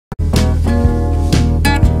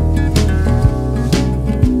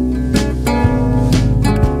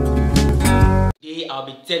I'll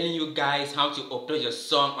be telling you guys how to upload your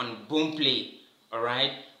song on Boomplay.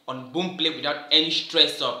 Alright, on Boomplay without any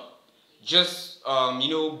stress up. Just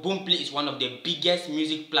Boomplay is one of the biggest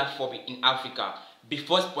music platforms in Africa.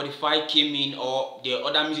 Before Spotify came in or the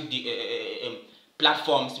other music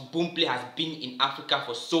platforms, Boomplay has been in Africa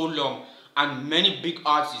for so long, and many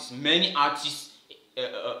artists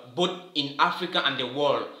both in Africa and the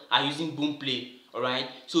world are using Boomplay. Alright,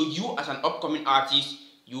 so you as an upcoming artist,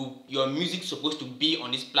 your music is supposed to be on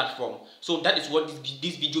this platform. So that is what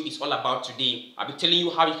this video is all about today. I'll be telling you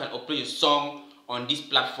how you can upload your song on this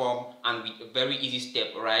platform, and with a very easy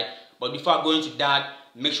step. Alright, but before I go into that,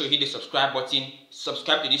 make sure you hit the subscribe button,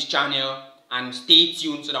 subscribe to this channel, and stay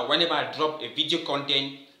tuned so that whenever I drop a video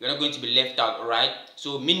content, you're not going to be left out. Alright,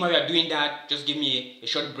 so meanwhile you're doing that, just give me a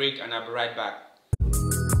short break and I'll be right back.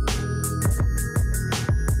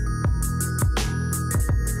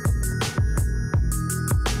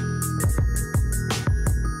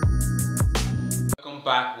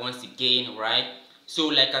 Back once again. Right, so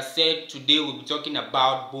like I said, today we'll be talking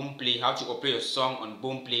about Boomplay, how to upload your song on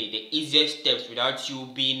Boomplay, the easiest steps without you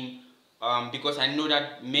being because I know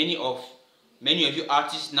that many of you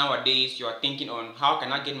artists nowadays, you are thinking on how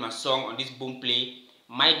can I get my song on this Boomplay.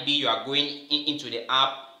 Might be you are going into the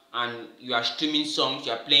app and you are streaming songs,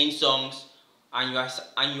 you are playing songs, and you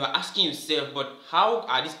are asking yourself, but how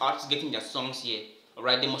are these artists getting their songs here?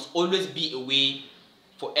 Alright, there must always be a way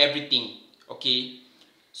for everything. Okay,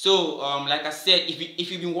 so like I said, if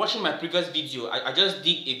you've been watching my previous video, I just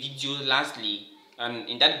did a video lastly, and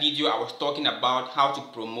in that video I was talking about how to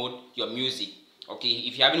promote your music. Okay,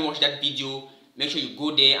 if you haven't watched that video, make sure you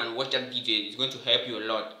go there and watch that video. It's going to help you a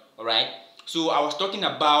lot. Alright, so I was talking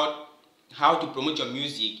about how to promote your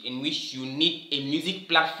music, in which you need a music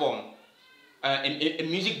platform, a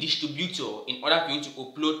music distributor, in order for you to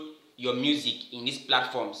upload your music in these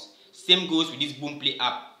platforms. Same goes with this Boomplay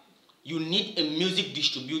app. You need a music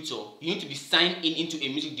distributor. You need to be signed into a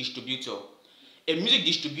music distributor. A music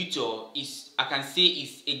distributor is, I can say,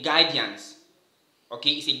 is a guidance. Okay,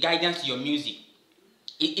 it's a guidance to your music.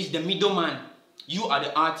 It is the middleman. You are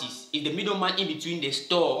the artist. It's the middleman in between the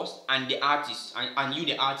stores and the artist, and you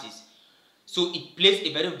the artist. So it plays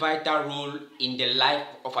a very vital role in the life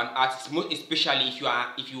of an artist, most especially if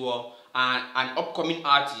you are an upcoming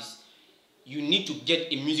artist. You need to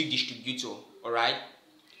get a music distributor. Alright.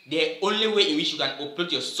 The only way in which you can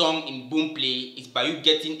upload your song in Boomplay is by you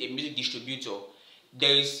getting a music distributor.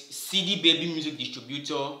 There is CD Baby music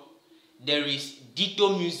distributor, there is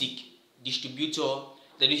Ditto music distributor,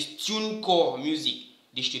 there is TuneCore music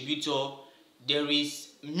distributor, there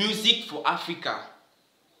is Music for Africa.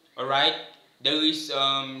 Alright, there is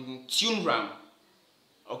TuneRam.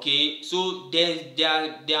 Okay, so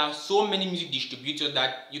there are so many music distributors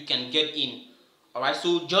that you can get in. Alright,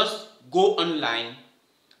 so just go online,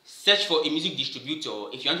 search for a music distributor.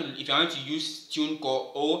 If you want to use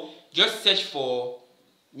TuneCore, or just search for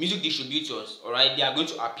music distributors. Alright, they are going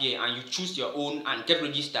to appear, and you choose your own and get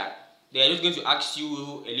registered. They are just going to ask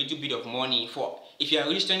you a little bit of money for, if you are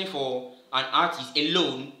registering for an artist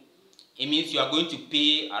alone, it means you are going to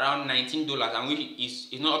pay around $19, and which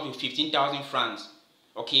is not up to 15,000 francs.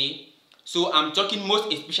 Okay, so I'm talking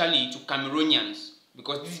most especially to Cameroonians,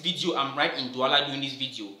 because this video, I'm right in Douala doing this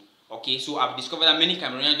video. Okay, so I've discovered that many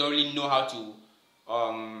Cameroonians don't really know how to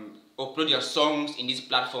upload their songs in this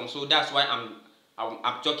platform. So that's why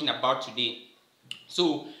I'm talking about today.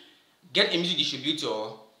 So get a music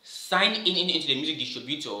distributor, sign into the music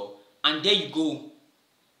distributor, and there you go.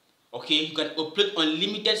 Okay, you can upload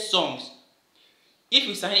unlimited songs. If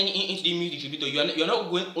you sign into the music distributor, you're not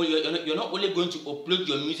only going to upload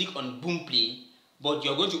your music on Boomplay, but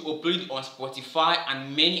you're going to upload it on Spotify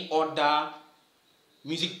and many other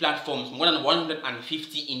music platforms, more than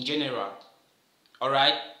 150 in general.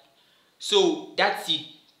 Alright, so that's it.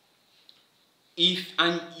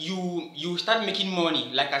 And you start making money,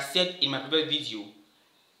 like I said in my previous video.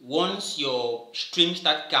 Once your stream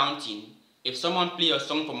start counting, if someone play your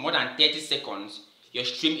song for more than 30 seconds, your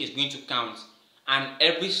stream is going to count, and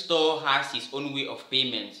every store has its own way of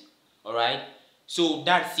payment. Alright, so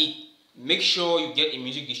that's it. Make sure you get a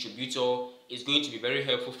music distributor. It's going to be very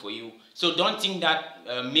helpful for you. So don't think that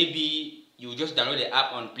maybe you just download the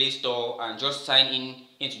app on Play Store and just sign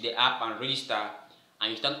into the app and register,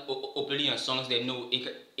 and you start uploading your songs there. No,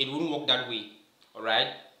 it won't work that way. Alright,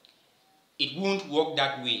 it won't work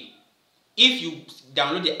that way. If you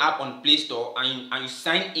download the app on Play Store and you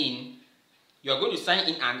sign in, you are going to sign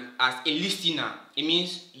in as a listener. It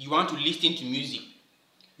means you want to listen to music.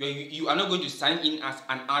 You are not going to sign in as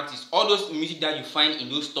an artist. All those music that you find in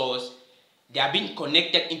those stores, they are being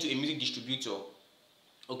connected into a music distributor.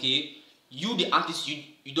 Okay, you the artist,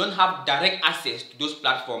 you don't have direct access to those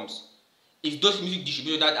platforms. It's those music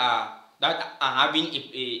distributors that are having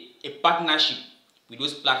a partnership with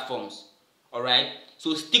those platforms. Alright,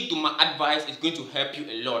 so stick to my advice. It's going to help you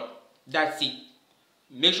a lot. That's it.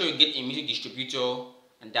 Make sure you get a music distributor,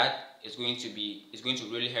 and that is going to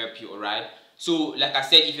really help you. Alright, so like I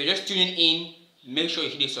said, if you're just tuning in, make sure you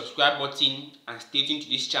hit the subscribe button and stay tuned to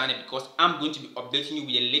this channel, because I'm going to be updating you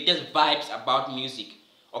with the latest vibes about music.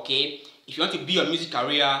 Okay, if you want to build your music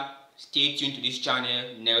career, stay tuned to this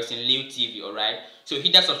channel, Nelson Leo TV. Alright, so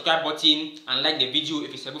hit that subscribe button and like the video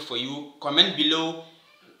if it's helpful for you. Comment below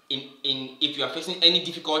if you are facing any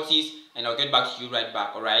difficulties, and I'll get back to you right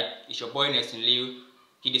back. Alright, it's your boy Nelson Leo.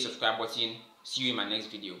 Hit the subscribe button. See you in my next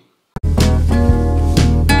video.